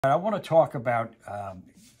I want to talk about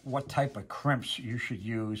what type of crimps you should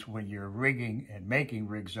use when you're rigging and making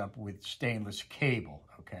rigs up with stainless cable,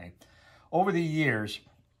 okay? Over the years,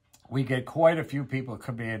 we get quite a few people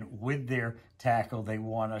come in with their tackle. They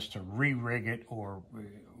want us to re-rig it or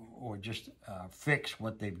just fix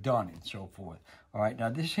what they've done and so forth. All right,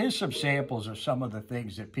 now here's some samples of some of the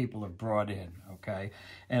things that people have brought in, okay?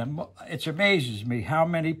 And it amazes me how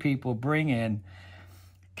many people bring in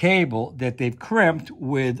cable that they've crimped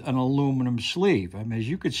with an aluminum sleeve. I mean, as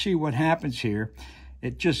you can see what happens here,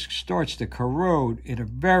 it just starts to corrode in a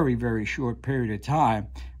very, very short period of time,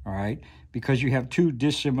 all right, because you have two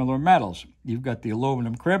dissimilar metals. You've got the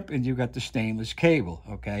aluminum crimp and you've got the stainless cable,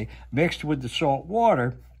 okay? Mixed with the salt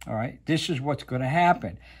water, all right, this is what's going to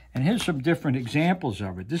happen. And here's some different examples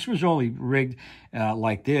of it. This was only rigged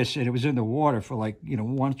like this, and it was in the water for like,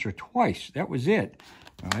 once or twice. That was it.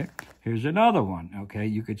 All right, here's another one, okay?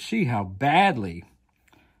 You could see how badly,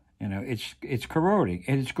 it's corroding.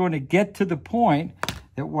 And it's going to get to the point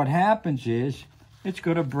that what happens is it's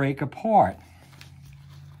going to break apart.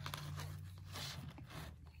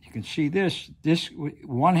 You can see this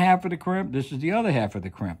one half of the crimp, this is the other half of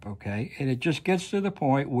the crimp, okay? And it just gets to the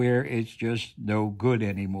point where it's just no good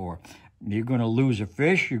anymore. You're going to lose a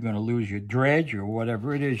fish, you're going to lose your dredge or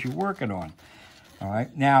whatever it is you're working on, all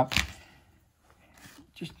right? Now,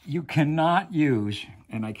 you cannot use,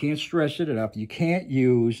 and I can't stress it enough, you can't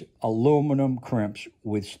use aluminum crimps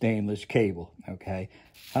with stainless cable, okay?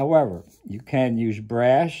 However, you can use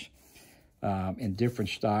brass in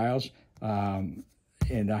different styles. And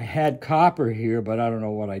I had copper here, but I don't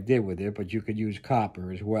know what I did with it, but you could use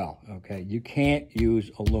copper as well, okay? You can't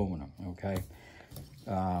use aluminum, okay?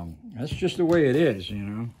 That's just the way it is,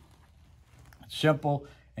 It's simple.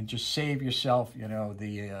 And just save yourself,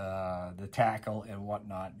 the tackle and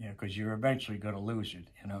whatnot, because you're eventually going to lose it,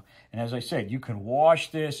 And as I said, you can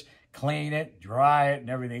wash this, clean it, dry it, and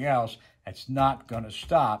everything else. That's not going to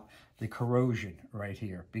stop the corrosion right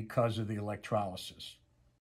here because of the electrolysis.